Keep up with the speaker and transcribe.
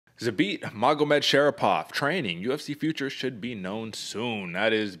Zabit Magomedsharipov training. UFC future should be known soon.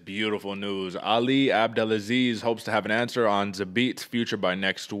 That is beautiful news. Ali Abdelaziz hopes to have an answer on Zabit's future by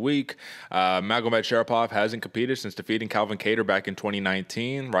next week. Magomedsharipov hasn't competed since defeating Calvin Kattar back in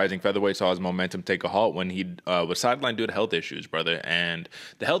 2019. Rising featherweight saw his momentum take a halt when he was sidelined due to health issues, brother. And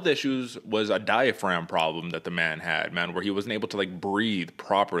the health issues was a diaphragm problem that the man had, man, where he wasn't able to like breathe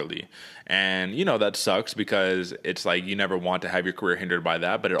properly. And you know that sucks because it's like you never want to have your career hindered by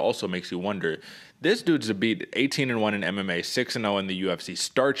that, but it also makes you wonder. This dude's a beat 18-1 in MMA, 6-0 in the UFC,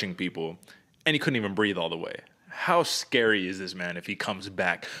 starching people, and he couldn't even breathe all the way. How scary is this man if he comes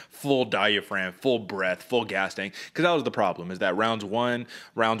back full diaphragm, full breath, full gas tank? Because that was the problem, is that rounds 1.5,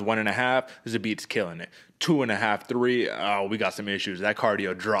 Zabit's killing it. 2.5, 3, oh, we got some issues. That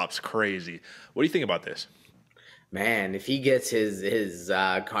cardio drops crazy. What do you think about this? Man, if he gets his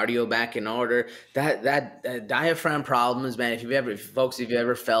cardio back in order, that diaphragm problems, man. If you've ever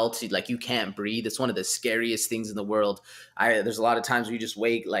felt like you can't breathe, it's one of the scariest things in the world. There's a lot of times where you just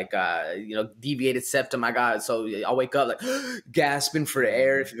wake like deviated septum. I got so I'll wake up like gasping for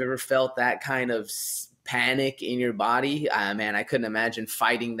air. If you've ever felt that kind of panic in your body, man, I couldn't imagine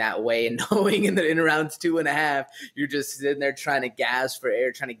fighting that way and knowing in rounds 2.5 you're just sitting there trying to gasp for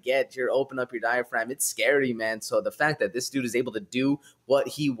air, trying to open up your diaphragm. It's scary, man. So the fact that this dude is able to do what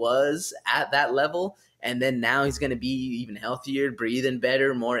he was at that level, and then now he's going to be even healthier, breathing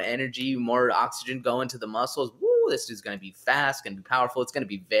better, more energy, more oxygen going to the muscles. Woo, this dude's going to be fast, going to be powerful. It's going to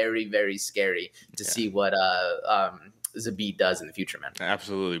be very, very scary to see what Zabit does in the future, man.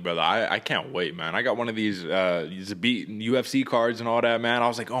 Absolutely, brother. I can't wait, man. I got one of these Zabit UFC cards and all that, man. I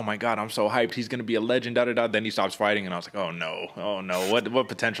was like, oh my God, I'm so hyped. He's gonna be a legend, da-da-da. Then he stops fighting, and I was like, oh no. What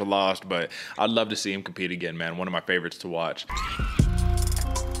potential lost? But I'd love to see him compete again, man. One of my favorites to watch.